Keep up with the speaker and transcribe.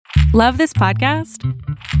Love this podcast?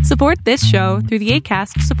 Support this show through the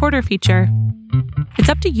Acast supporter feature. It's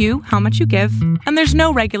up to you how much you give, and there's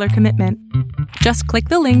no regular commitment. Just click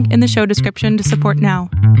the link in the show description to support now.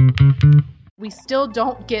 We still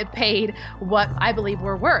don't get paid what I believe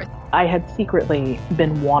we're worth. I had secretly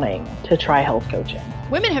been wanting to try health coaching.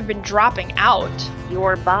 Women have been dropping out.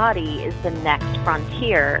 Your body is the next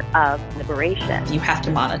frontier of liberation. You have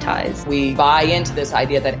to monetize. We buy into this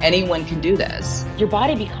idea that anyone can do this. Your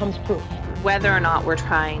body becomes proof. Whether or not we're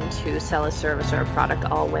trying to sell a service or a product,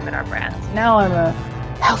 all women are brands. Now I'm a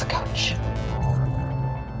health coach.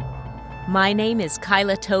 My name is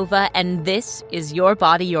Kyla Tova, and this is Your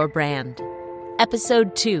Body, Your Brand.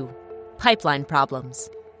 Episode 2, Pipeline Problems.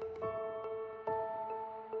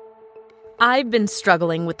 I've been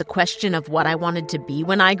struggling with the question of what I wanted to be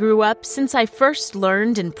when I grew up since I first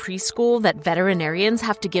learned in preschool that veterinarians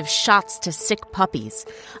have to give shots to sick puppies,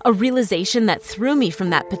 a realization that threw me from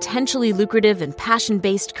that potentially lucrative and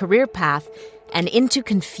passion-based career path and into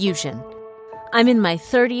confusion. I'm in my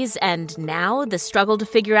 30s, and now the struggle to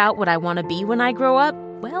figure out what I want to be when I grow up,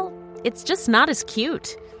 well, it's just not as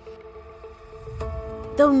cute.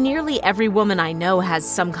 Though nearly every woman I know has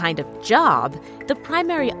some kind of job, the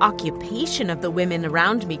primary occupation of the women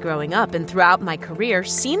around me growing up and throughout my career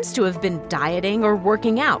seems to have been dieting or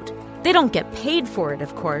working out. They don't get paid for it,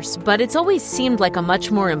 of course, but it's always seemed like a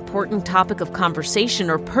much more important topic of conversation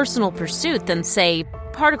or personal pursuit than, say,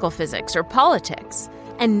 particle physics or politics.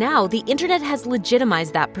 And now the internet has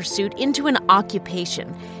legitimized that pursuit into an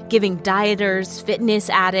occupation, giving dieters,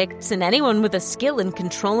 fitness addicts, and anyone with a skill in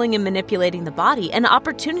controlling and manipulating the body an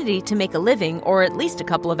opportunity to make a living or at least a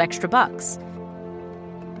couple of extra bucks.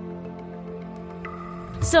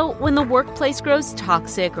 So when the workplace grows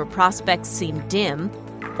toxic or prospects seem dim,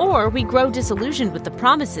 or we grow disillusioned with the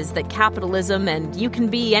promises that capitalism and you can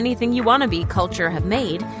be anything you want to be culture have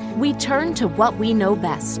made, we turn to what we know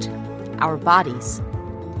best, our bodies.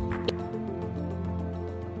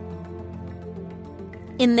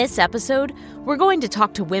 In this episode, we're going to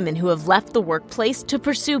talk to women who have left the workplace to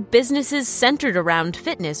pursue businesses centered around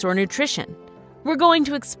fitness or nutrition. We're going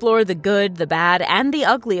to explore the good, the bad, and the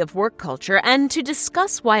ugly of work culture and to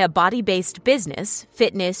discuss why a body-based business,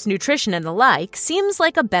 fitness, nutrition, and the like seems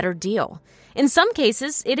like a better deal. In some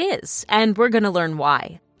cases, it is, and we're going to learn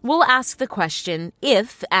why. We'll ask the question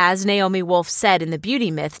if, as Naomi Wolf said in The Beauty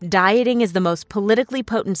Myth, dieting is the most politically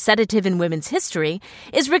potent sedative in women's history,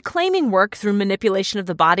 is reclaiming work through manipulation of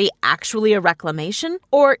the body actually a reclamation?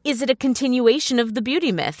 Or is it a continuation of the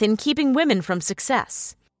beauty myth in keeping women from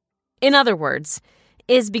success? In other words,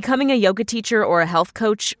 is becoming a yoga teacher or a health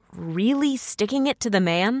coach really sticking it to the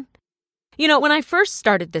man? You know, when I first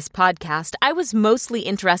started this podcast, I was mostly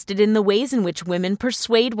interested in the ways in which women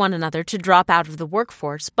persuade one another to drop out of the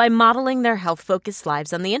workforce by modeling their health-focused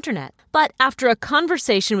lives on the internet. But after a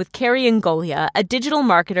conversation with Carrie Angolia, a digital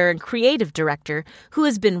marketer and creative director who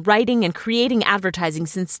has been writing and creating advertising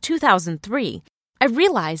since 2003, I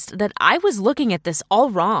realized that I was looking at this all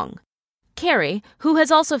wrong. Carrie, who has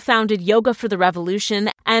also founded Yoga for the Revolution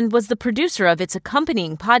and was the producer of its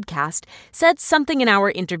accompanying podcast, said something in our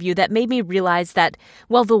interview that made me realize that,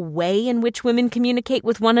 while the way in which women communicate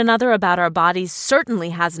with one another about our bodies certainly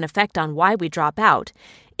has an effect on why we drop out,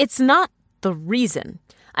 it's not the reason.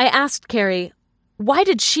 I asked Carrie, why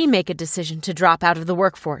did she make a decision to drop out of the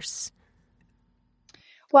workforce?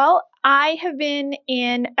 Well, I have been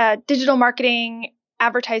in digital marketing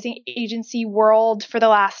advertising agency world for the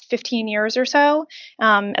last 15 years or so,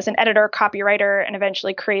 as an editor, copywriter, and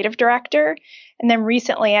eventually creative director. And then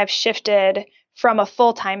recently I've shifted from a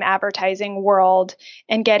full-time advertising world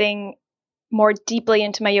and getting more deeply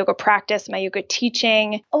into my yoga practice, my yoga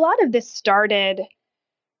teaching. A lot of this started,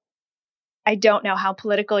 I don't know how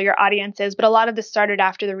political your audience is, but a lot of this started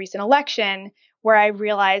after the recent election, where I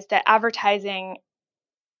realized that advertising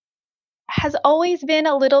has always been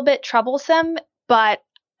a little bit troublesome. But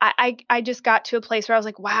I just got to a place where I was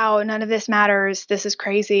like, wow, none of this matters. This is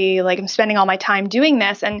crazy. Like, I'm spending all my time doing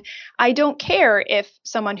this. And I don't care if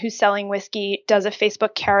someone who's selling whiskey does a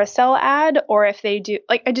Facebook carousel ad or if they do,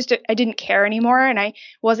 like, I didn't care anymore. And I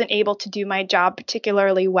wasn't able to do my job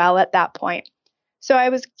particularly well at that point. So I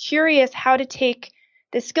was curious how to take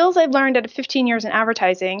the skills I've learned out of 15 years in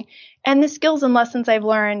advertising and the skills and lessons I've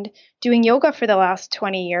learned doing yoga for the last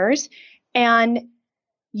 20 years and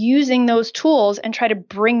using those tools and try to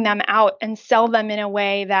bring them out and sell them in a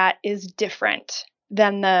way that is different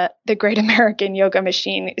than the Great American Yoga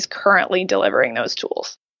Machine is currently delivering those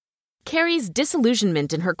tools. Carrie's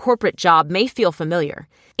disillusionment in her corporate job may feel familiar.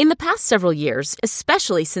 In the past several years,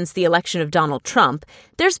 especially since the election of Donald Trump,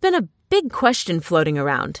 there's been a big question floating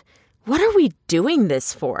around. What are we doing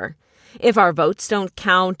this for? If our votes don't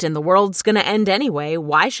count and the world's gonna end anyway,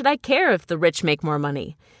 why should I care if the rich make more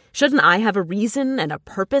money? Shouldn't I have a reason and a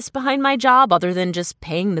purpose behind my job other than just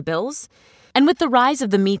paying the bills? And with the rise of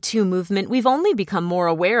the Me Too movement, we've only become more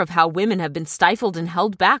aware of how women have been stifled and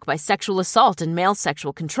held back by sexual assault and male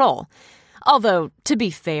sexual control. Although, to be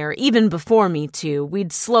fair, even before Me Too,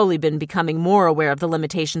 we'd slowly been becoming more aware of the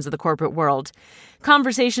limitations of the corporate world.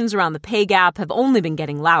 Conversations around the pay gap have only been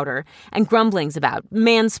getting louder, and grumblings about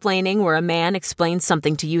mansplaining, where a man explains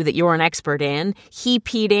something to you that you're an expert in,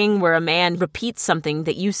 heap-eating, where a man repeats something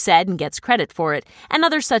that you said and gets credit for it, and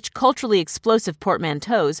other such culturally explosive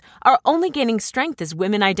portmanteaus are only gaining strength as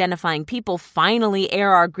women-identifying people finally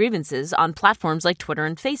air our grievances on platforms like Twitter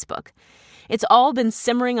and Facebook. It's all been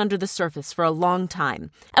simmering under the surface for a long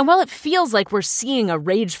time. And while it feels like we're seeing a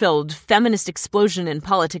rage-filled feminist explosion in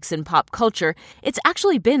politics and pop culture, it's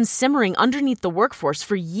actually been simmering underneath the workforce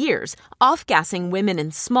for years, off-gassing women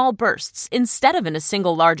in small bursts instead of in a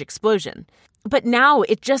single large explosion. But now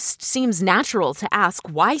it just seems natural to ask,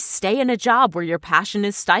 why stay in a job where your passion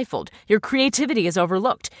is stifled, your creativity is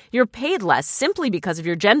overlooked, you're paid less simply because of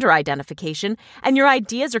your gender identification, and your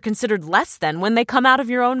ideas are considered less than when they come out of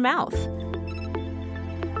your own mouth?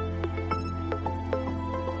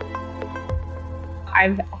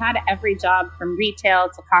 I've had every job from retail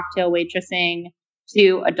to cocktail waitressing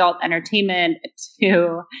to adult entertainment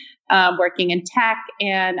to working in tech,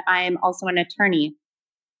 and I'm also an attorney.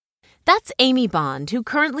 That's Amy Bond, who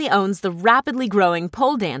currently owns the rapidly growing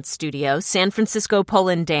pole dance studio, San Francisco Pole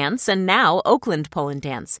and Dance, and now Oakland Pole and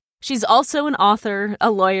Dance. She's also an author, a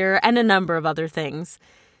lawyer, and a number of other things.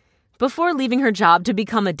 Before leaving her job to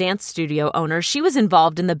become a dance studio owner, she was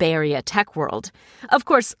involved in the Bay Area tech world. Of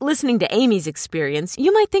course, listening to Amy's experience,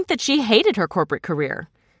 you might think that she hated her corporate career.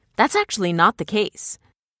 That's actually not the case.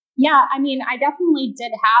 Yeah, I mean, I definitely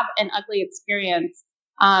did have an ugly experience.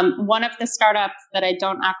 One of the startups that I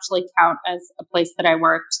don't actually count as a place that I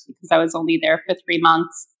worked because I was only there for 3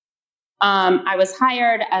 months. I was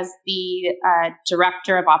hired as the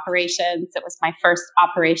director of operations. It was my first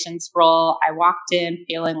operations role. I walked in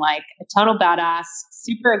feeling like a total badass,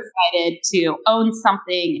 super excited to own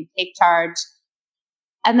something and take charge.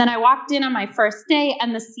 And then I walked in on my first day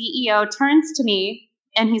and the CEO turns to me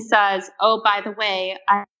and he says, "Oh, by the way,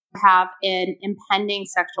 I have an impending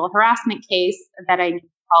sexual harassment case that I need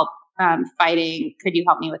help fighting. Could you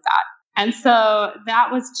help me with that?" And so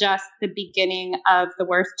that was just the beginning of the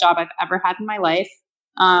worst job I've ever had in my life.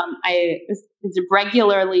 I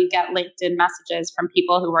regularly get LinkedIn messages from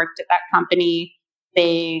people who worked at that company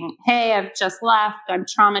saying, "Hey, I've just left. I'm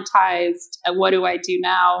traumatized. What do I do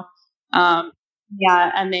now?" And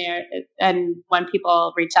when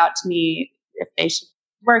people reach out to me if they should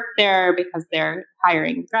work there because they're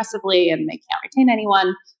hiring aggressively and they can't retain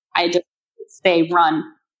anyone, I just say, run,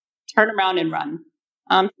 turn around and run.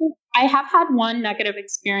 So I have had one negative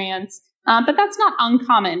experience, but that's not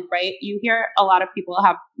uncommon, right? You hear a lot of people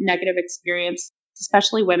have negative experience,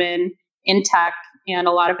 especially women in tech, and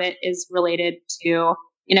a lot of it is related to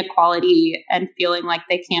inequality and feeling like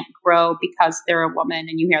they can't grow because they're a woman.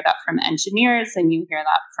 And you hear that from engineers, and you hear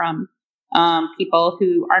that from people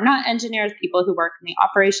who are not engineers, people who work in the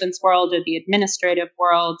operations world or the administrative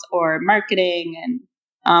world or marketing and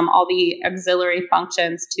all the auxiliary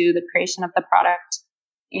functions to the creation of the product.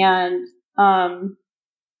 And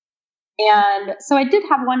so I did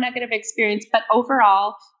have one negative experience, but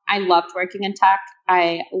overall, I loved working in tech.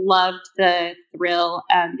 I loved the thrill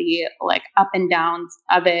and the up and downs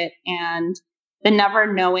of it and the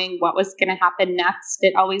never knowing what was going to happen next.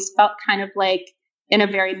 It always felt kind of like, in a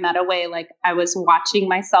very meta way, like I was watching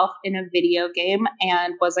myself in a video game,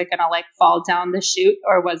 and was I going to fall down the chute,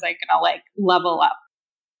 or was I going to level up?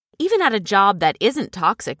 Even at a job that isn't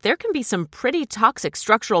toxic, there can be some pretty toxic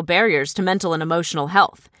structural barriers to mental and emotional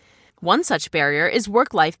health. One such barrier is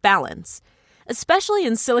work-life balance. Especially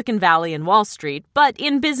in Silicon Valley and Wall Street, but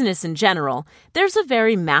in business in general, there's a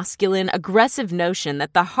very masculine, aggressive notion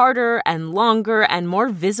that the harder and longer and more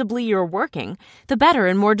visibly you're working, the better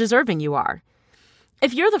and more deserving you are.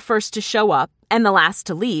 If you're the first to show up and the last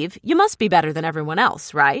to leave, you must be better than everyone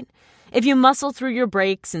else, right? If you muscle through your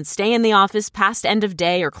breaks and stay in the office past end of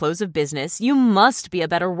day or close of business, you must be a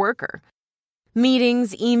better worker.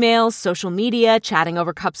 Meetings, emails, social media, chatting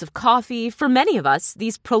over cups of coffee. For many of us,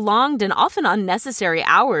 these prolonged and often unnecessary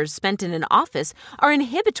hours spent in an office are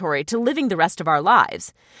inhibitory to living the rest of our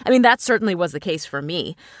lives. I mean, that certainly was the case for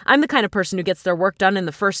me. I'm the kind of person who gets their work done in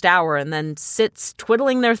the first hour and then sits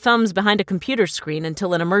twiddling their thumbs behind a computer screen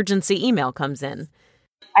until an emergency email comes in.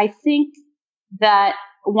 I think that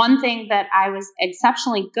one thing that I was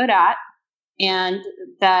exceptionally good at and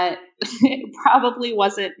that it probably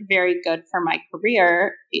wasn't very good for my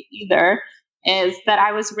career either, is that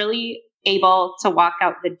I was really able to walk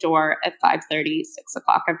out the door at 5:30, 6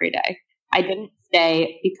 o'clock every day. I didn't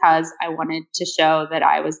stay because I wanted to show that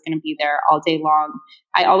I was going to be there all day long.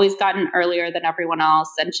 I always got in earlier than everyone else.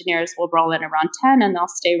 Engineers will roll in around 10 and they'll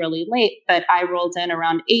stay really late, but I rolled in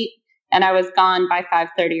around 8 and I was gone by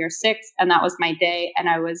 5:30 or 6, and that was my day. And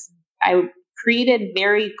I created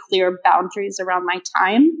very clear boundaries around my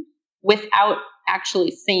time without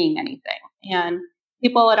actually saying anything. And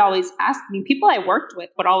people would always ask me, people I worked with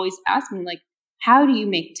would always ask me, like, how do you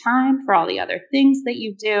make time for all the other things that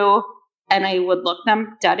you do? And I would look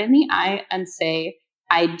them dead in the eye and say,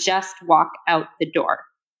 I just walk out the door.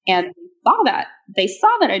 And they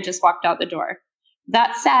saw that I just walked out the door.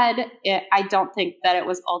 That said, I don't think that it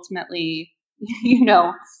was ultimately,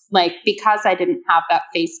 because I didn't have that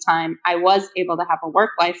FaceTime, I was able to have a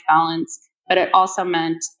work-life balance, but it also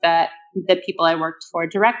meant that the people I worked for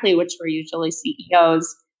directly, which were usually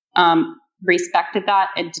CEOs, respected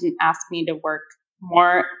that and didn't ask me to work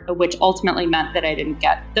more, which ultimately meant that I didn't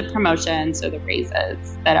get the promotions or the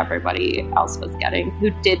raises that everybody else was getting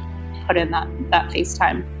who did put in that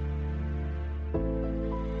FaceTime.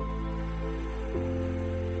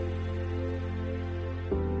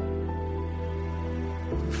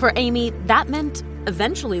 For Amy, that meant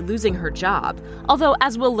eventually losing her job, although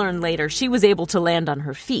as we'll learn later, she was able to land on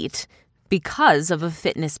her feet because of a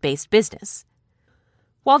fitness-based business.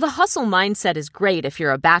 While the hustle mindset is great if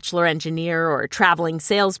you're a bachelor engineer or a traveling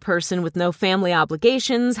salesperson with no family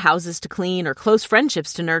obligations, houses to clean, or close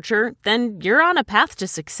friendships to nurture, then you're on a path to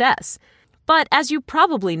success. But as you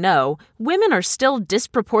probably know, women are still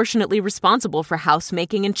disproportionately responsible for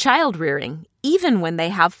housemaking and child-rearing, even when they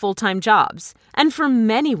have full-time jobs. And for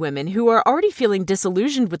many women who are already feeling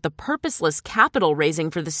disillusioned with the purposeless capital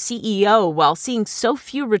raising for the CEO while seeing so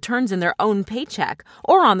few returns in their own paycheck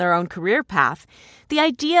or on their own career path, the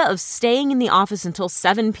idea of staying in the office until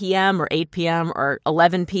 7 p.m. or 8 p.m. or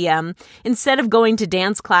 11 p.m. instead of going to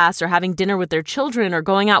dance class or having dinner with their children or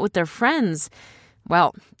going out with their friends,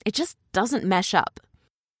 well, it just doesn't mesh up.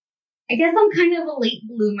 I guess I'm kind of a late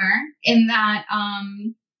bloomer in that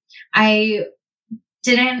I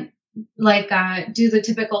didn't do the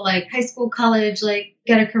typical high school, college,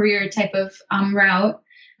 get a career type of route.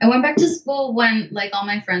 I went back to school when all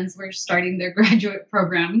my friends were starting their graduate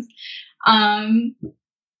programs.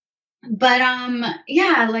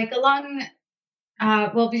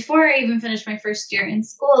 Before I even finished my first year in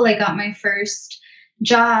school, I got my first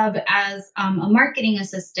job as a marketing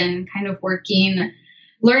assistant, kind of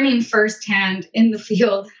learning firsthand in the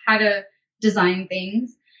field how to design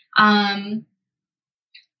things.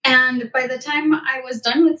 And by the time I was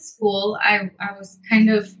done with school, I was kind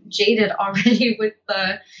of jaded already with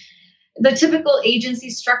the typical agency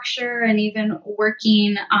structure and even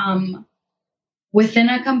working within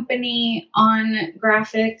a company on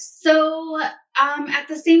graphics. So at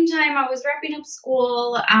the same time I was wrapping up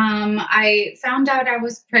school, I found out I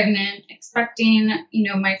was pregnant, expecting,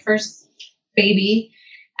 my first baby,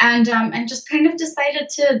 and just kind of decided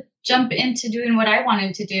to jump into doing what I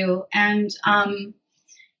wanted to do and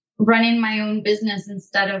running my own business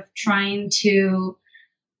instead of trying to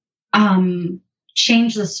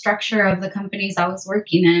change the structure of the companies I was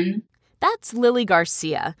working in. That's Lily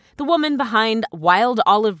Garcia, the woman behind Wild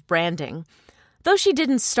Olive Branding. Though she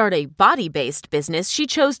didn't start a body-based business, she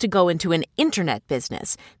chose to go into an internet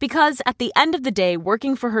business because at the end of the day,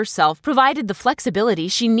 working for herself provided the flexibility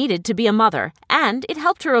she needed to be a mother, and it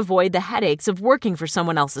helped her avoid the headaches of working for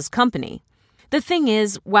someone else's company. The thing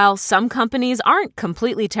is, while some companies aren't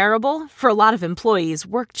completely terrible, for a lot of employees,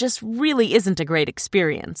 work just really isn't a great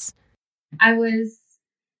experience. I was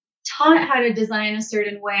taught how to design a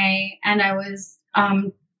certain way, and I was,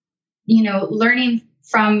 learning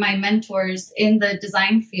from my mentors in the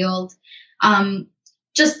design field,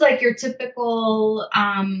 just like your typical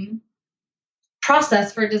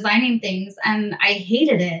process for designing things. And I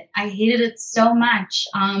hated it. I hated it so much.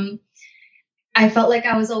 I felt like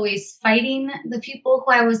I was always fighting the people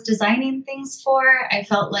who I was designing things for. I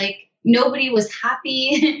felt like nobody was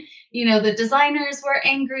happy. The designers were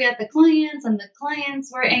angry at the clients and the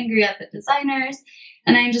clients were angry at the designers.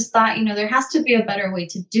 And I just thought, there has to be a better way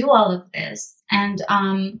to do all of this. And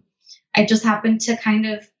I just happened to kind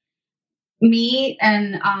of meet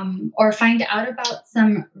and or find out about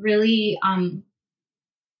some really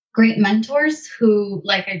great mentors who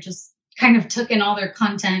I just kind of took in all their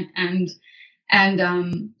content and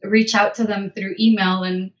reach out to them through email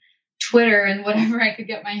and Twitter and whatever I could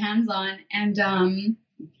get my hands on,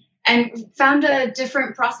 and found a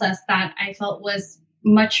different process that I felt was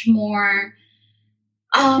much more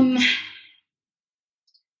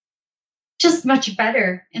Just much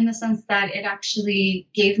better in the sense that it actually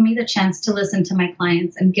gave me the chance to listen to my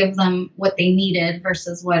clients and give them what they needed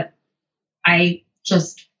versus what I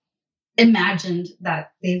just imagined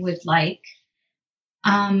that they would like.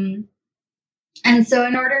 And so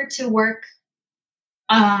in order to work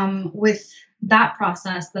with that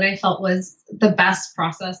process that I felt was the best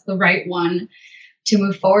process, the right one to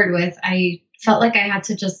move forward with, I felt like I had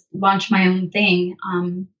to just launch my own thing.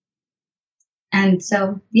 And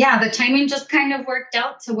so, yeah, the timing just kind of worked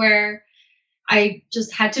out to where I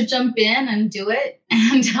just had to jump in and do it.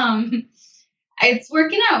 And it's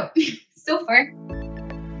working out so far.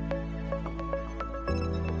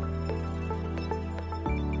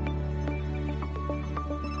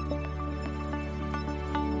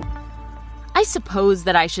 I suppose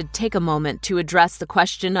that I should take a moment to address the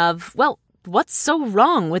question of, well, what's so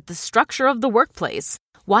wrong with the structure of the workplace?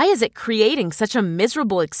 Why is it creating such a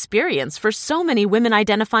miserable experience for so many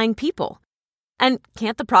women-identifying people? And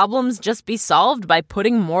can't the problems just be solved by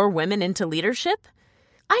putting more women into leadership?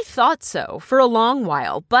 I thought so for a long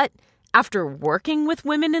while, but after working with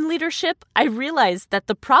women in leadership, I realized that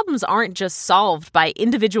the problems aren't just solved by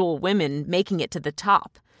individual women making it to the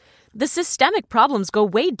top. The systemic problems go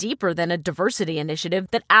way deeper than a diversity initiative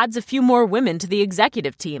that adds a few more women to the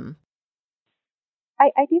executive team.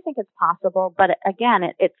 I do think it's possible, but again,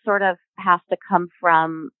 it sort of has to come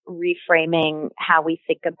from reframing how we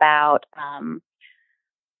think about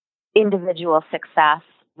individual success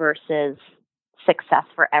versus success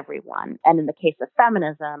for everyone. And in the case of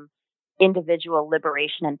feminism, individual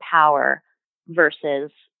liberation and power versus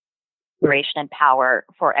liberation and power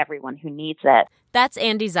for everyone who needs it. That's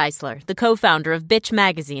Andi Zeisler, the co-founder of Bitch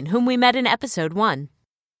Magazine, whom we met in episode 1.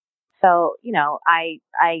 So, I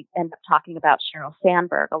end up talking about Sheryl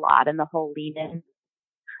Sandberg a lot and the whole Lean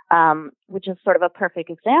In, which is sort of a perfect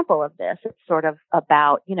example of this. It's sort of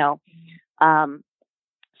about,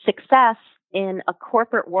 success in a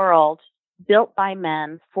corporate world built by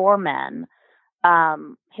men for men,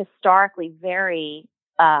 historically very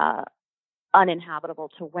uninhabitable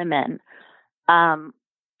to women.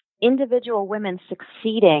 Individual women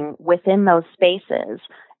succeeding within those spaces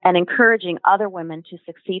and encouraging other women to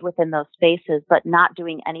succeed within those spaces, but not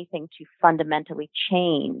doing anything to fundamentally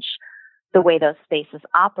change the way those spaces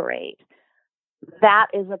operate. That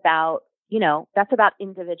is about, that's about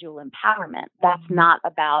individual empowerment. That's not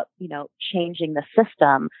about, changing the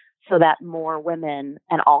system so that more women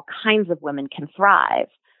and all kinds of women can thrive.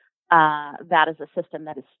 That is a system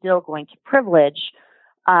that is still going to privilege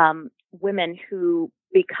women who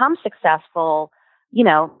become successful,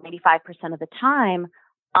 95% of the time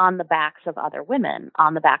on the backs of other women,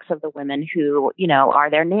 on the backs of the women who, are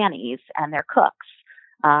their nannies and their cooks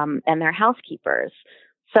and their housekeepers.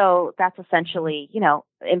 So that's essentially,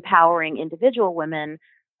 empowering individual women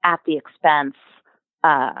at the expense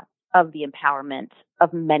of the empowerment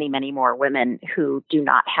of many, many more women who do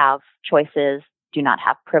not have choices, do not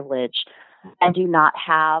have privilege, and do not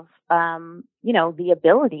have, the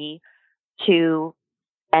ability to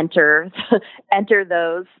enter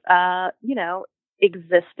those,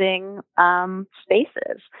 existing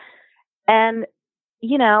spaces. And,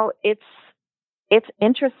 it's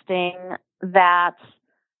interesting that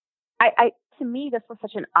to me, this was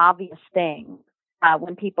such an obvious thing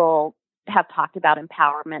when people have talked about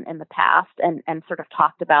empowerment in the past and sort of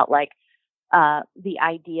talked about the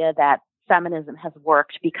idea that feminism has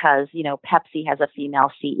worked because, Pepsi has a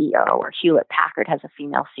female CEO or Hewlett Packard has a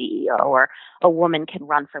female CEO or a woman can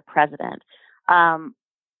run for president.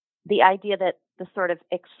 The idea that the sort of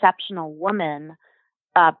exceptional woman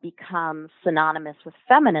becomes synonymous with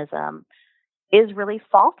feminism is really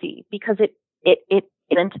faulty because it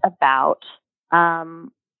isn't about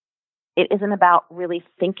really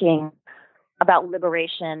thinking about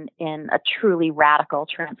liberation in a truly radical,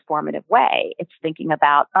 transformative way. It's thinking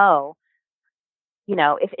about,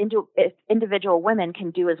 if individual women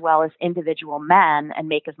can do as well as individual men and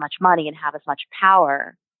make as much money and have as much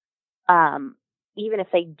power, even if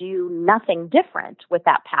they do nothing different with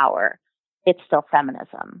that power, it's still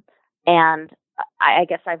feminism. And I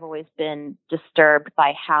guess I've always been disturbed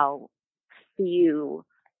by how few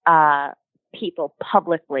people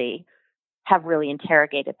publicly have really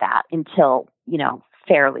interrogated that until,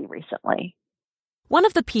 fairly recently. One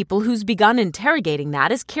of the people who's begun interrogating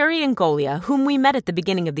that is Carrie Angolia, whom we met at the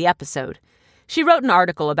beginning of the episode. She wrote an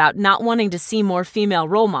article about not wanting to see more female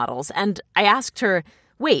role models, and I asked her,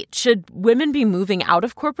 wait, should women be moving out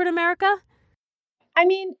of corporate America? I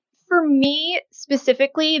mean, for me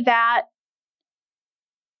specifically, that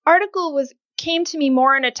article came to me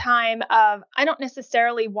more in a time of I don't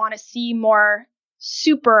necessarily want to see more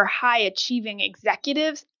super high achieving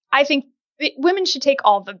executives, I think women should take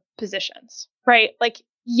all the positions, right? Like,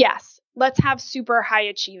 yes, let's have super high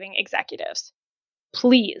achieving executives,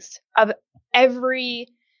 please, of every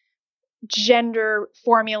gender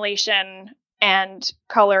formulation and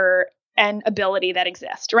color and ability that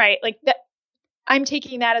exists, right? Like that, I'm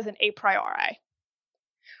taking that as an a priori.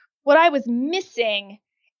 What I was missing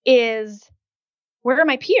is, where are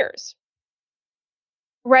my peers?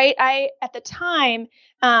 Right? At the time,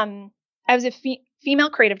 I was a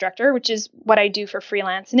female creative director, which is what I do for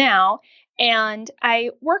freelance now. And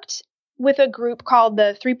I worked with a group called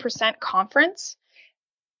the 3% Conference,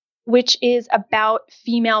 which is about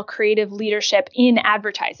female creative leadership in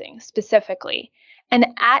advertising specifically. And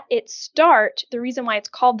at its start, the reason why it's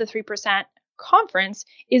called the 3% Conference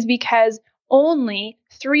is because only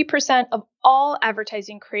 3% of all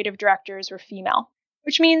advertising creative directors were female,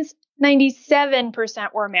 which means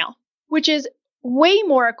 97% were male, which is way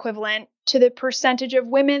more equivalent to the percentage of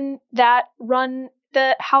women that run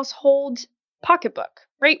the household pocketbook,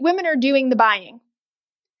 right? Women are doing the buying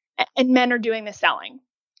and men are doing the selling.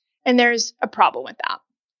 And there's a problem with that.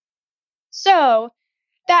 So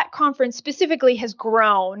that conference specifically has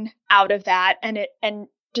grown out of that, and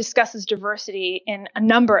discusses diversity in a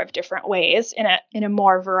number of different ways, in a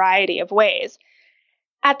more variety of ways.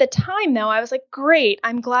 At the time, though, I was like, great,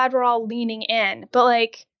 I'm glad we're all leaning in. But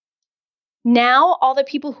like, now all the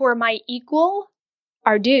people who are my equal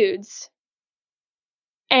are dudes.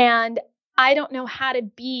 And I don't know how to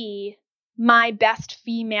be my best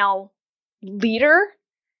female leader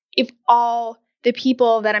if all the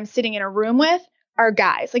people that I'm sitting in a room with are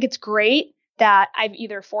guys. Like, it's great that I've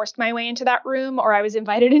either forced my way into that room or I was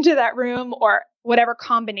invited into that room or whatever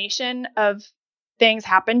combination of things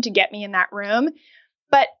happened to get me in that room.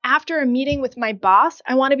 But after a meeting with my boss,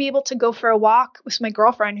 I want to be able to go for a walk with my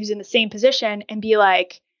girlfriend who's in the same position and be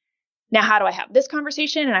like, now how do I have this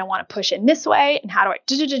conversation? And I want to push in this way. And how do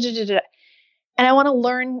I, and I want to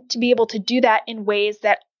learn to be able to do that in ways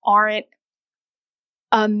that aren't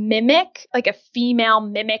a mimic, like a female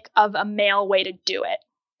mimic of a male way to do it.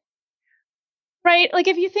 Right? Like,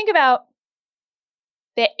 if you think about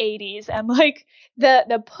the 80s and like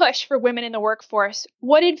the push for women in the workforce,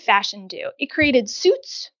 what did fashion do? It created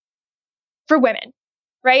suits for women,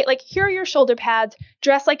 right? Like, here are your shoulder pads,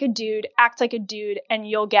 dress like a dude, act like a dude, and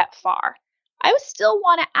you'll get far. I would still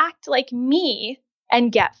want to act like me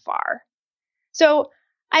and get far. So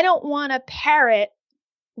I don't want to parrot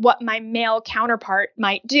what my male counterpart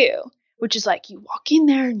might do, which is like, you walk in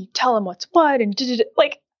there and you tell them what's what, and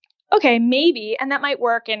like, okay, maybe, and that might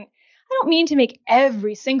work. And I don't mean to make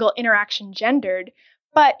every single interaction gendered,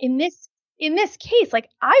 but in this case, like,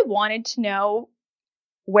 I wanted to know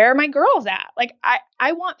where my girl's at. Like,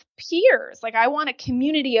 I want peers. Like, I want a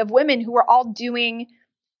community of women who are all doing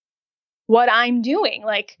what I'm doing.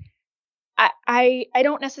 Like, I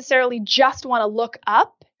don't necessarily just want to look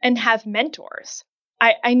up and have mentors.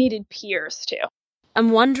 I needed peers too.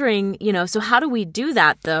 I'm wondering, so how do we do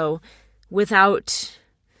that though without,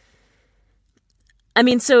 I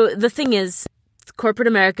mean, so the thing is, corporate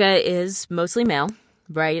America is mostly male,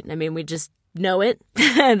 right? I mean, we just know it.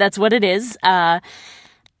 That's what it is.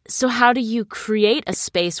 So how do you create a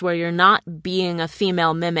space where you're not being a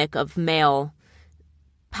female mimic of male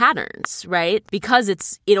patterns, right? Because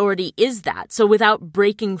it already is that. So without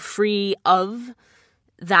breaking free of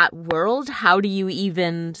that world, how do you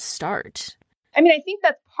even start? I mean, I think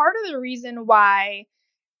that's part of the reason why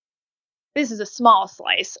this is a small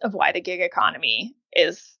slice of why the gig economy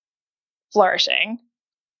is flourishing,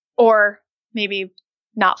 or maybe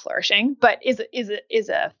not flourishing, but is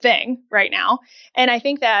a thing right now. And I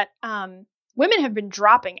think that women have been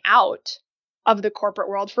dropping out of the corporate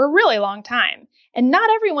world for a really long time. And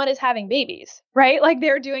not everyone is having babies, right? Like,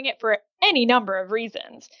 they're doing it for any number of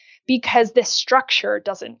reasons because this structure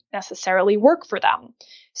doesn't necessarily work for them.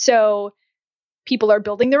 So people are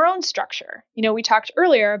building their own structure. We talked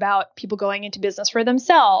earlier about people going into business for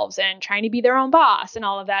themselves and trying to be their own boss and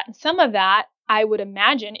all of that. And some of that, I would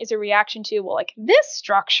imagine, is a reaction to, well, like, this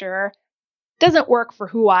structure doesn't work for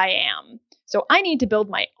who I am. So I need to build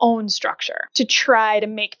my own structure to try to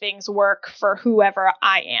make things work for whoever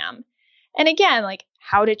I am. And again, like,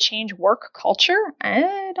 how to change work culture?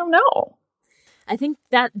 I don't know. I think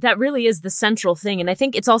that really is the central thing. And I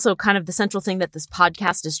think it's also kind of the central thing that this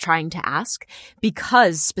podcast is trying to ask,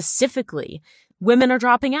 because specifically women are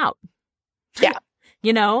dropping out. Yeah.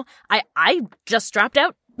 I just dropped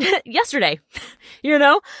out yesterday,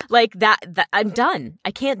 like that I'm done.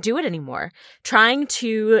 I can't do it anymore. Trying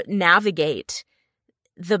to navigate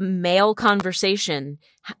the male conversation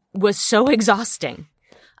was so exhausting.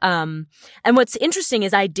 And what's interesting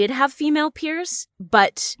is I did have female peers,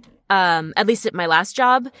 but at least at my last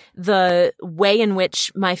job, the way in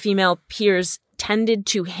which my female peers tended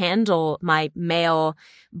to handle my male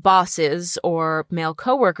bosses or male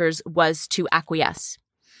coworkers was to acquiesce,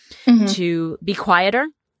 to be quieter,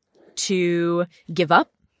 to give up,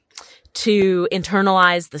 to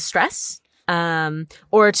internalize the stress,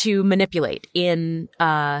 or to manipulate in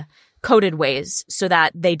coded ways so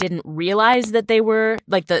that they didn't realize that they were,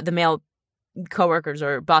 like the male coworkers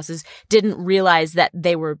or bosses didn't realize that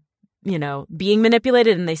they were, being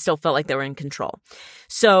manipulated, and they still felt like they were in control.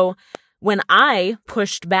 So when I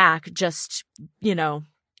pushed back, just,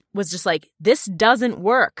 was just like, this doesn't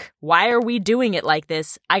work. Why are we doing it like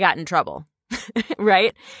this? I got in trouble.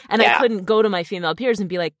 Right? And I couldn't go to my female peers and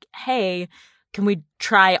be like, hey, can we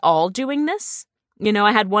try all doing this?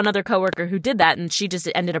 I had one other coworker who did that, and she just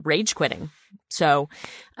ended up rage quitting. So,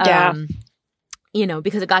 because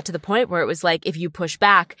it got to the point where it was like, if you push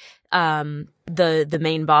back, the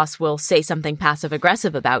main boss will say something passive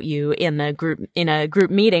aggressive about you in a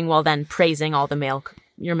group meeting, while then praising all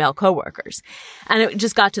your male coworkers. And it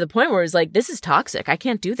just got to the point where it was like, this is toxic. I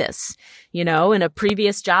can't do this. In a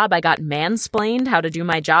previous job, I got mansplained how to do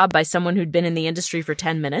my job by someone who'd been in the industry for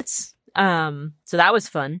 10 minutes. So that was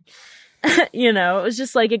fun. It was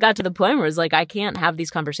just like, it got to the point where it was like, I can't have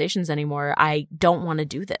these conversations anymore. I don't want to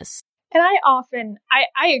do this. And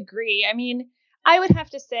I agree. I mean, I would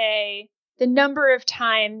have to say the number of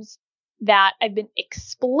times that I've been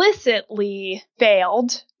explicitly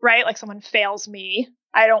failed, right? Like someone fails me.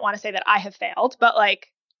 I don't want to say that I have failed, but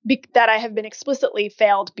like that I have been explicitly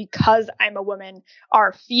failed because I'm a woman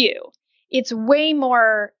are few. It's way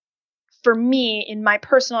more, for me, in my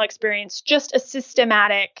personal experience, just a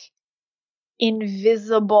systematic,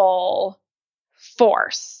 invisible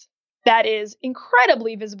force that is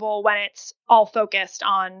incredibly visible when it's all focused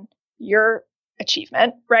on your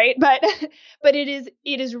achievement, right? But it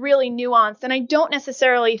is really nuanced. And I don't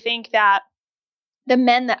necessarily think that the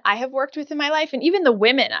men that I have worked with in my life, and even the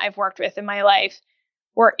women I've worked with in my life,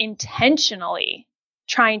 were intentionally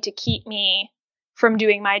trying to keep me from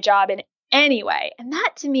doing my job in any way. And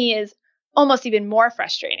that to me is almost even more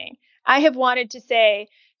frustrating. I have wanted to say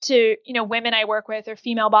to, women I work with or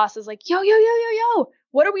female bosses, like, yo,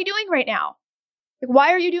 what are we doing right now? Like,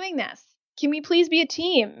 why are you doing this? Can we please be a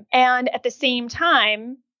team? And at the same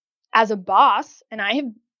time, as a boss, and I have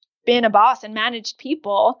been a boss and managed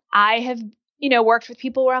people, I have, worked with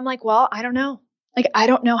people where I'm like, well, I don't know. Like, I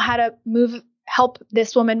don't know how to help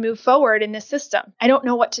this woman move forward in this system. I don't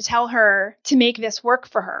know what to tell her to make this work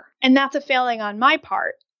for her. And that's a failing on my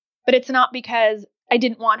part. But it's not because I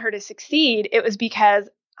didn't want her to succeed. It was because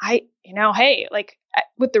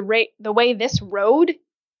with the way this road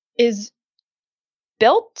is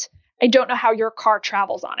built, I don't know how your car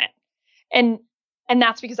travels on it. And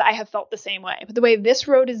that's because I have felt the same way. But the way this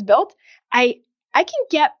road is built, I can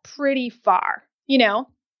get pretty far,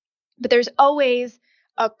 but there's always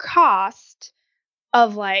a cost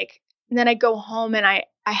of and then I go home and I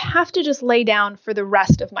have to just lay down for the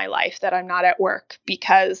rest of my life that I'm not at work,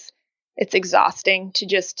 because it's exhausting to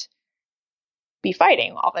just be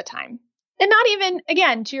fighting all the time. And not even,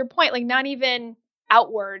 again, to your point, not even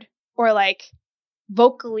outward or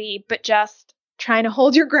vocally, but just trying to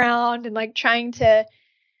hold your ground and trying to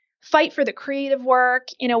fight for the creative work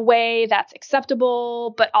in a way that's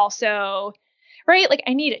acceptable, but also, right?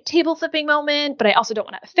 I need a table flipping moment, but I also don't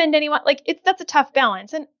want to offend anyone. That's a tough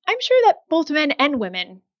balance. And I'm sure that both men and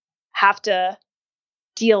women have to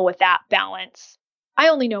deal with that balance. I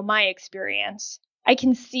only know my experience. I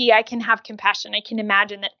can have compassion. I can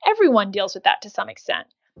imagine that everyone deals with that to some extent.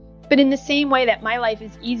 But in the same way that my life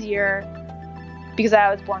is easier because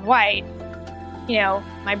I was born white,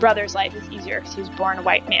 my brother's life is easier because he was born a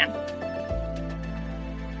white man.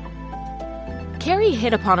 Carrie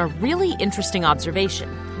hit upon a really interesting observation.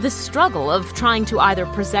 The struggle of trying to either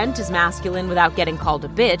present as masculine without getting called a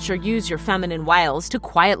bitch or use your feminine wiles to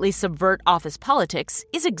quietly subvert office politics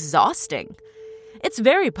is exhausting. It's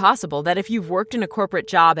very possible that if you've worked in a corporate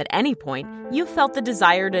job at any point, you've felt the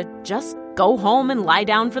desire to just go home and lie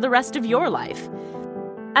down for the rest of your life.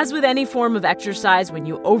 As with any form of exercise, when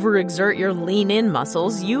you overexert your lean-in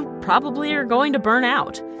muscles, you probably are going to burn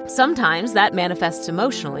out. Sometimes that manifests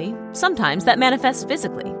emotionally, sometimes that manifests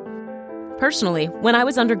physically. Personally, when I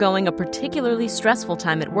was undergoing a particularly stressful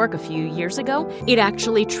time at work a few years ago, it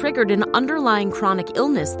actually triggered an underlying chronic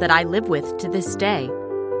illness that I live with to this day.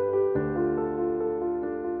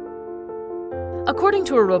 According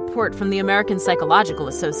to a report from the American Psychological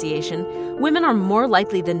Association, women are more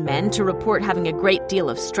likely than men to report having a great deal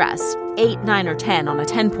of stress, 8, 9, or 10 on a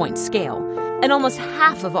 10-point scale. And almost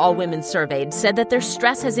half of all women surveyed said that their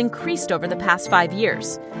stress has increased over the past 5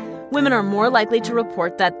 years. Women are more likely to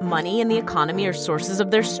report that money and the economy are sources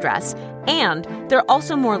of their stress, and they're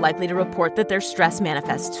also more likely to report that their stress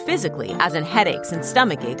manifests physically, as in headaches and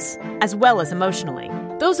stomach aches, as well as emotionally.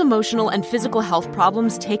 Those emotional and physical health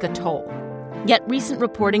problems take a toll. Yet recent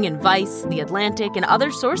reporting in Vice, The Atlantic, and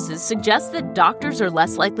other sources suggests that doctors are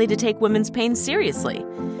less likely to take women's pain seriously.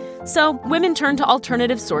 So women turn to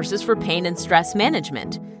alternative sources for pain and stress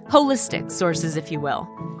management, holistic sources, if you will.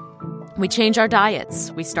 We change our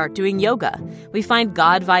diets, we start doing yoga, we find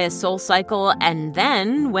God via SoulCycle, and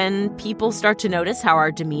then when people start to notice how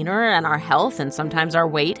our demeanor and our health and sometimes our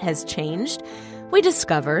weight has changed, we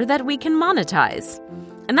discover that we can monetize.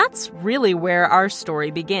 And that's really where our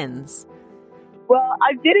story begins. Well,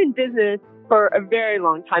 I've been in business for a very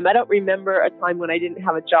long time. I don't remember a time when I didn't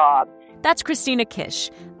have a job. That's Christina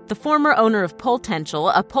Kish, the former owner of Poltential,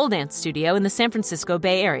 a pole dance studio in the San Francisco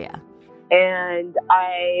Bay Area. And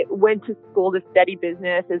I went to school to study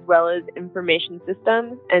business as well as information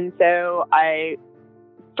systems. And so I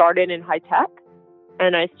started in high tech,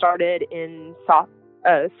 and I started in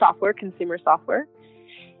software, consumer software.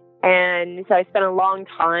 And so I spent a long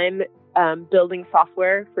time building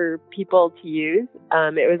software for people to use.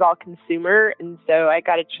 It was all consumer. And so I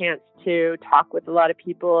got a chance to talk with a lot of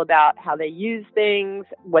people about how they use things,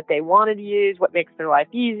 what they wanted to use, what makes their life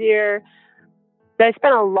easier. So I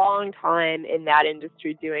spent a long time in that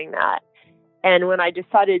industry doing that. And when I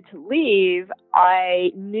decided to leave,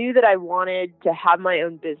 I knew that I wanted to have my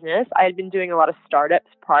own business. I had been doing a lot of startups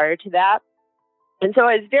prior to that. And so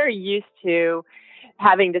I was very used to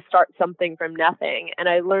having to start something from nothing. And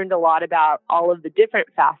I learned a lot about all of the different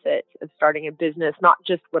facets of starting a business, not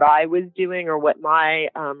just what I was doing or what my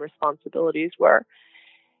responsibilities were.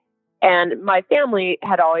 And my family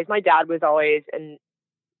my dad was always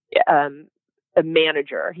a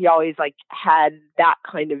manager. He always had that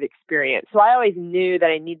kind of experience. So I always knew that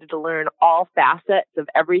I needed to learn all facets of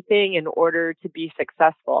everything in order to be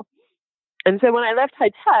successful. And so when I left high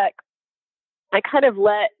tech, I kind of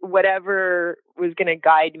let whatever was going to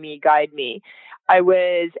guide me. I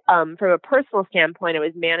was, from a personal standpoint, I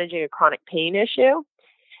was managing a chronic pain issue.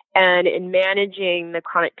 And in managing the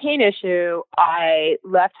chronic pain issue, I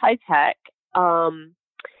left high tech,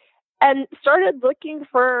 and started looking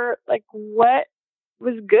for what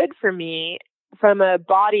was good for me from a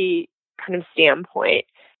body kind of standpoint.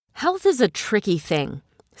 Health is a tricky thing.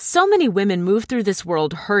 So many women move through this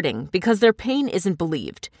world hurting because their pain isn't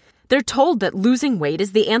believed. They're told that losing weight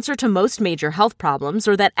is the answer to most major health problems,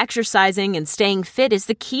 or that exercising and staying fit is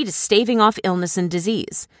the key to staving off illness and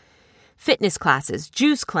disease. Fitness classes,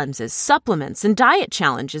 juice cleanses, supplements, and diet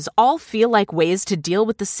challenges all feel like ways to deal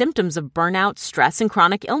with the symptoms of burnout, stress, and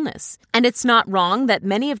chronic illness. And it's not wrong that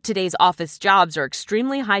many of today's office jobs are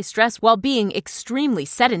extremely high stress while being extremely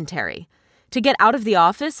sedentary. To get out of the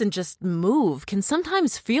office and just move can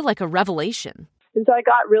sometimes feel like a revelation. And so I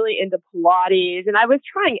got really into Pilates, and I was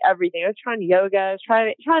trying everything. I was trying yoga. I was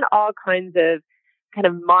trying all kinds of kind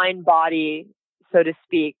of mind, body, so to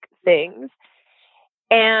speak, things.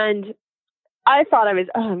 And I thought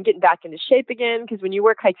I'm getting back into shape again, because when you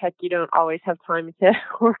work high tech, you don't always have time to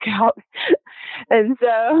work out. And so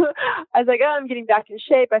I was like, I'm getting back in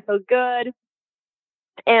shape. I feel good.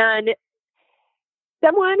 And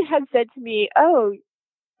someone had said to me,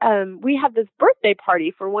 we had this birthday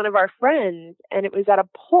party for one of our friends, and it was at a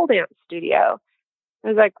pole dance studio. I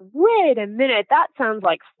was like, wait a minute, that sounds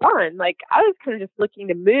like fun. I was kind of just looking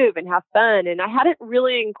to move and have fun, and I hadn't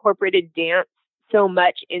really incorporated dance so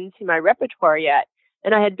much into my repertoire yet,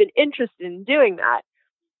 and I had been interested in doing that.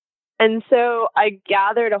 And so I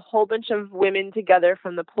gathered a whole bunch of women together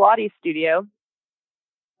from the Pilates studio,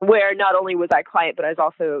 where not only was I a client, but I was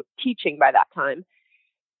also teaching by that time.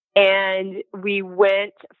 And we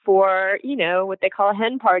went for, what they call a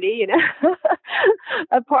hen party,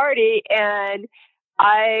 a party. And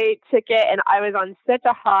I took it, and I was on such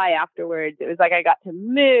a high afterwards. It was like I got to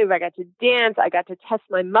move, I got to dance, I got to test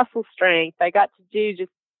my muscle strength. I got to do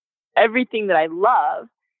just everything that I love.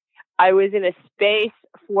 I was in a space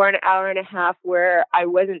for an hour and a half where I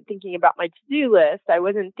wasn't thinking about my to-do list. I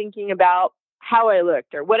wasn't thinking about how I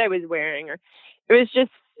looked or what I was wearing. Or it was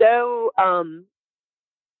just so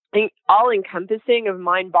all-encompassing of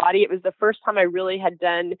mind, body. It was the first time I really had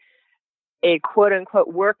done a quote-unquote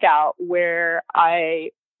workout where I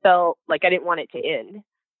felt like I didn't want it to end.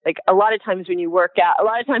 A lot of times when you work out, a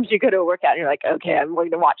lot of times you go to a workout and you're like, okay, I'm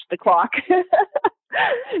going to watch the clock.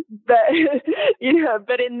 But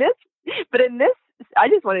in this, I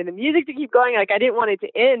just wanted the music to keep going. I didn't want it to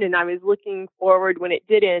end, and I was looking forward when it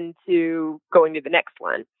did end to going to the next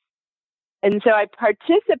one. And so I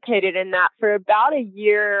participated in that for about a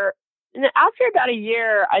year. And after about a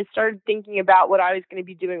year, I started thinking about what I was going to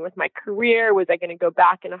be doing with my career. Was I going to go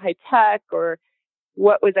back into high tech, or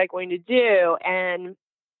what was I going to do? And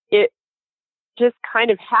it just kind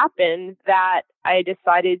of happened that I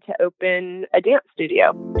decided to open a dance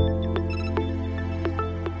studio.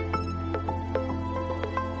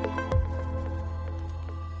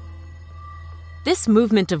 This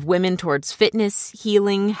movement of women towards fitness,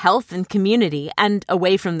 healing, health, and community, and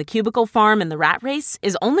away from the cubicle farm and the rat race,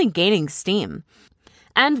 is only gaining steam.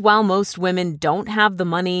 And while most women don't have the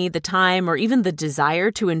money, the time, or even the desire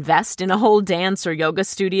to invest in a whole dance or yoga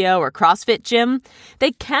studio or CrossFit gym,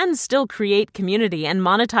 they can still create community and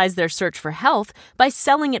monetize their search for health by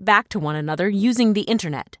selling it back to one another using the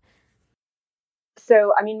internet.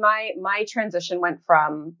 So, I mean, my transition went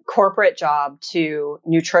from corporate job to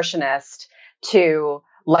nutritionist to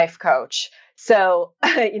life coach. So,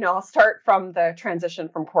 I'll start from the transition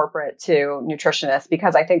from corporate to nutritionist,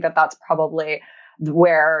 because I think that that's probably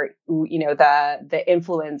where, the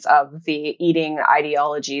influence of the eating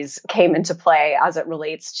ideologies came into play as it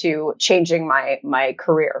relates to changing my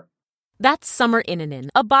career. That's Summer Innanen,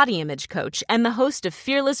 a body image coach and the host of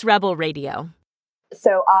Fearless Rebel Radio.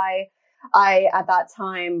 So I at that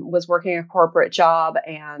time was working a corporate job,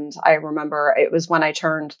 and I remember it was when I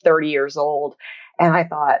turned 30 years old, and I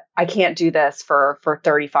thought, I can't do this for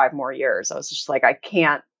 35 more years. I was just like, I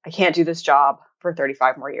can't do this job for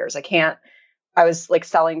 35 more years. I was like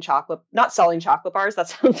not selling chocolate bars. That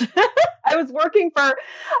sounds, I was working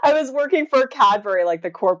for Cadbury, like the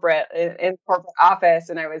corporate in corporate office.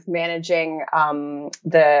 And I was managing,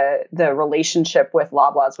 the relationship with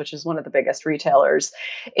Loblaws, which is one of the biggest retailers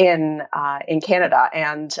in Canada.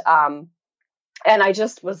 And I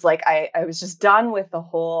just was like, I was just done with the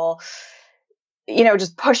whole,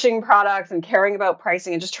 just pushing products and caring about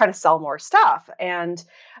pricing and just trying to sell more stuff. And,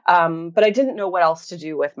 but I didn't know what else to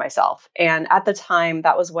do with myself. And at the time,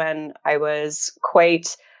 that was when I was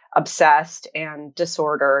quite obsessed and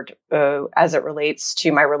disordered as it relates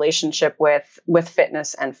to my relationship with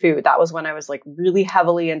fitness and food. That was when I was like really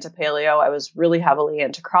heavily into paleo. I was really heavily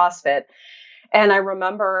into CrossFit. And I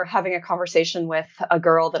remember having a conversation with a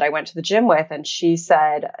girl that I went to the gym with, and she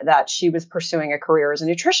said that she was pursuing a career as a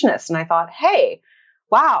nutritionist. And I thought, hey,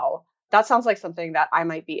 wow, that sounds like something that I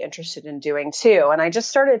might be interested in doing too. And I just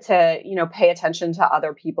started to, pay attention to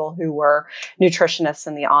other people who were nutritionists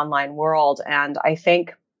in the online world. And I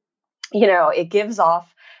think, it gives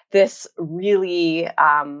off this really,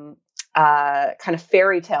 kind of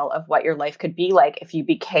fairy tale of what your life could be like if you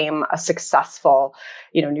became a successful,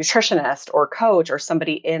 nutritionist or coach or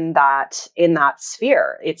somebody in that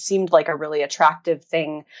sphere. It seemed like a really attractive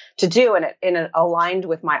thing to do. And it aligned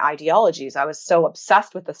with my ideologies. I was so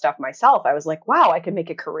obsessed with the stuff myself. I was like, wow, I could make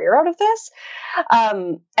a career out of this.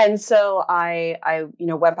 And so I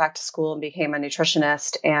went back to school and became a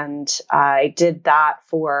nutritionist. And I did that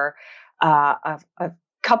for, a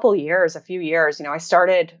few years.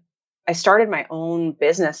 I started my own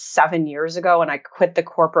business 7 years ago, and I quit the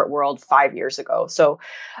corporate world 5 years ago. So,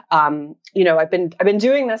 I've been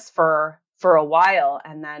doing this for a while.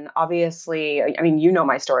 And then obviously, I mean,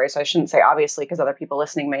 my story, so I shouldn't say obviously, because other people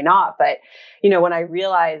listening may not, but, when I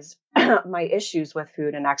realized my issues with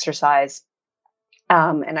food and exercise,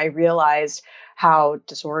 and I realized how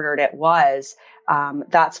disordered it was,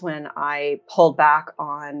 that's when I pulled back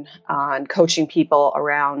on coaching people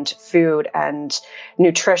around food and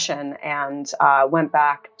nutrition, and went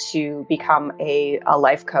back to become a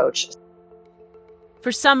life coach.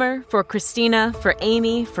 For Summer, for Christina, for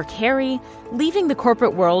Amy, for Carrie, leaving the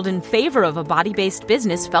corporate world in favor of a body-based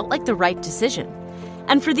business felt like the right decision.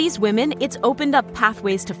 And for these women, it's opened up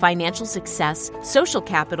pathways to financial success, social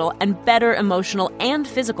capital, and better emotional and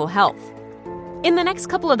physical health. In the next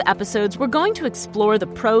couple of episodes, we're going to explore the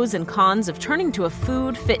pros and cons of turning to a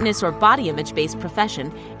food, fitness, or body image-based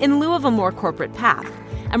profession in lieu of a more corporate path.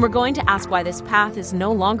 And we're going to ask why this path is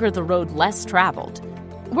no longer the road less traveled.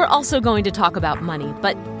 We're also going to talk about money,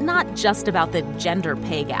 but not just about the gender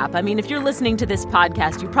pay gap. I mean, if you're listening to this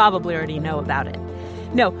podcast, you probably already know about it.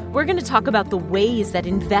 No, we're going to talk about the ways that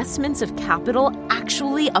investments of capital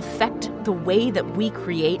actually affect the way that we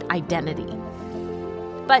create identity.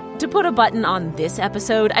 But to put a button on this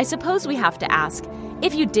episode, I suppose we have to ask,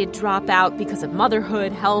 if you did drop out because of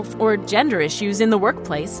motherhood, health, or gender issues in the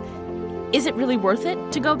workplace, is it really worth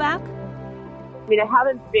it to go back? I mean, I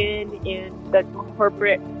haven't been in the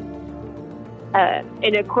corporate,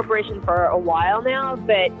 in a corporation for a while now,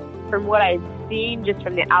 but from what I've seen, just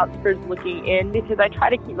from the outskirts looking in, because I try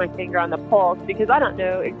to keep my finger on the pulse, because I don't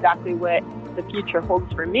know exactly what the future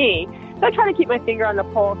holds for me. So I try to keep my finger on the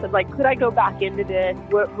pulse of like, could I go back into this?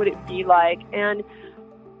 What would it be like? And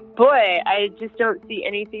boy, I just don't see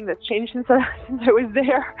anything that's changed since I was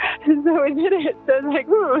there, since I did it. So it's like,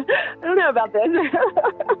 I don't know about this.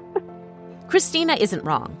 Christina isn't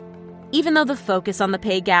wrong. Even though the focus on the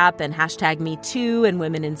pay gap and #MeToo and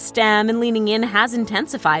women in STEM and leaning in has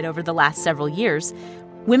intensified over the last several years,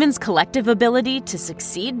 women's collective ability to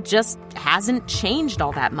succeed just hasn't changed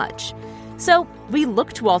all that much. So we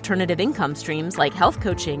look to alternative income streams like health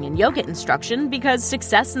coaching and yoga instruction because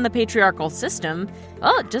success in the patriarchal system,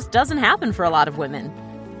 it just doesn't happen for a lot of women.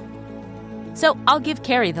 So I'll give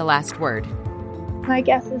Carrie the last word. My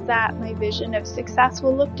guess is that my vision of success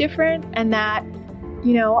will look different and that,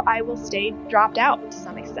 I will stay dropped out to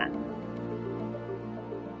some extent.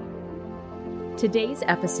 Today's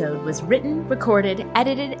episode was written, recorded,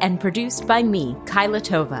 edited, and produced by me, Kyla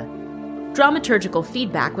Tova. Dramaturgical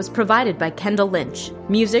feedback was provided by Kendall Lynch.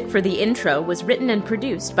 Music for the intro was written and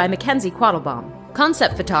produced by Mackenzie Quattlebaum.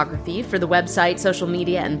 Concept photography for the website, social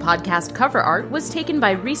media, and podcast cover art was taken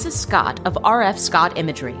by Risa Scott of RF Scott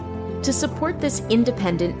Imagery. To support this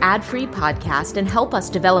independent, ad-free podcast and help us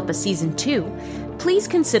develop a season 2, please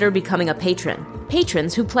consider becoming a patron.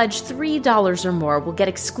 Patrons who pledge $3 or more will get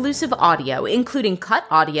exclusive audio, including cut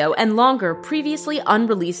audio and longer, previously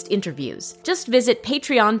unreleased interviews. Just visit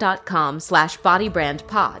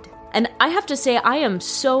patreon.com/bodybrandpod. And I have to say, I am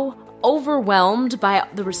so overwhelmed by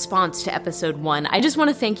the response to episode 1. I just want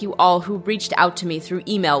to thank you all who reached out to me through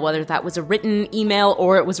email, whether that was a written email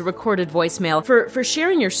or it was a recorded voicemail, for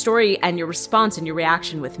sharing your story and your response and your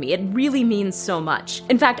reaction with me. It really means so much.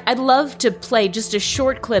 In fact, I'd love to play just a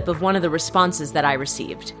short clip of one of the responses that I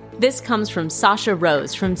received. This comes from Sasha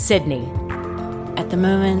Rose from Sydney. At the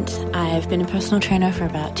moment, I've been a personal trainer for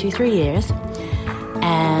about 2-3 years,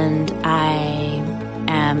 and I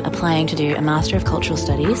am applying to do a Master of Cultural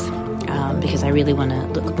Studies because I really want to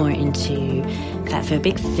look more into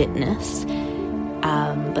fatphobic fitness.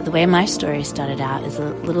 But the way my story started out is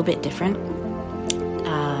a little bit different.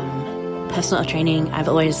 Personal training, I've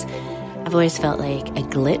always felt like a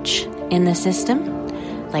glitch in the system,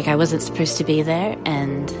 like I wasn't supposed to be there.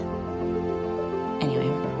 And anyway,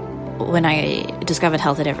 when I discovered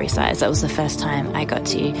Health at Every Size, that was the first time I got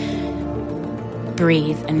to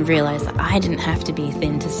breathe and realize that I didn't have to be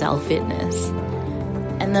thin to sell fitness.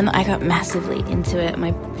 And then I got massively into it.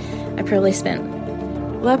 I probably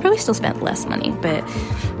still spent less money, but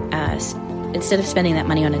instead of spending that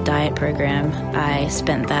money on a diet program, I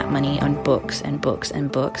spent that money on books and books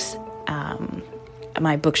and books.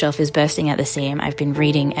 My bookshelf is bursting at the seam. I've been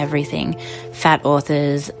reading everything: fat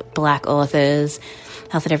authors, black authors,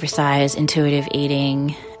 Health at Every Size, intuitive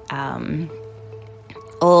eating,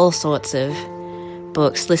 all sorts of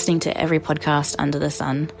books, listening to every podcast under the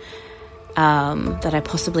sun that I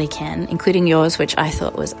possibly can, including yours, which I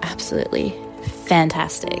thought was absolutely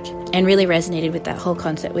fantastic and really resonated with that whole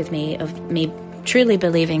concept with me of me truly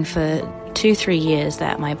believing for 2-3 years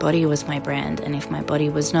that my body was my brand, and if my body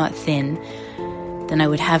was not thin, then I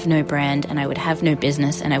would have no brand and I would have no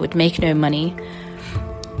business and I would make no money.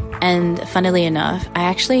 And funnily enough, I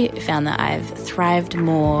actually found that I've thrived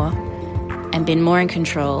more and been more in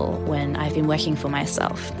control when I've been working for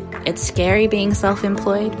myself. It's scary being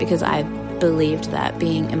self-employed because I believed that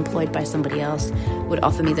being employed by somebody else would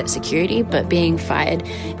offer me that security, but being fired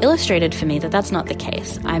illustrated for me that that's not the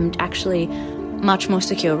case. I'm actually much more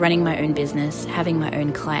secure running my own business, having my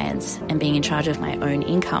own clients, and being in charge of my own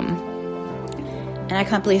income. And I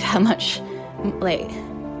can't believe how much,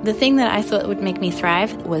 the thing that I thought would make me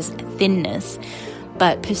thrive was thinness.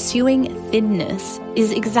 But pursuing thinness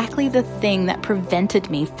is exactly the thing that prevented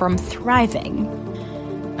me from thriving.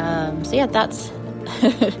 So yeah, that's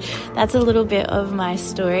that's a little bit of my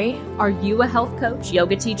story. Are you a health coach,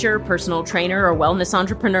 yoga teacher, personal trainer, or wellness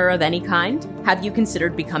entrepreneur of any kind? Have you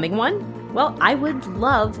considered becoming one? Well, I would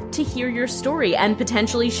love to hear your story and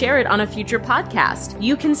potentially share it on a future podcast.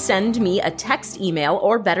 You can send me a text email,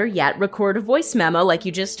 or better yet, record a voice memo like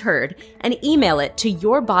you just heard, and email it to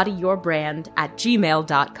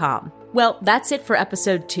yourbodyyourbrand@gmail.com. Well, that's it for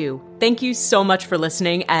episode 2. Thank you so much for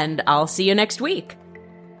listening, and I'll see you next week.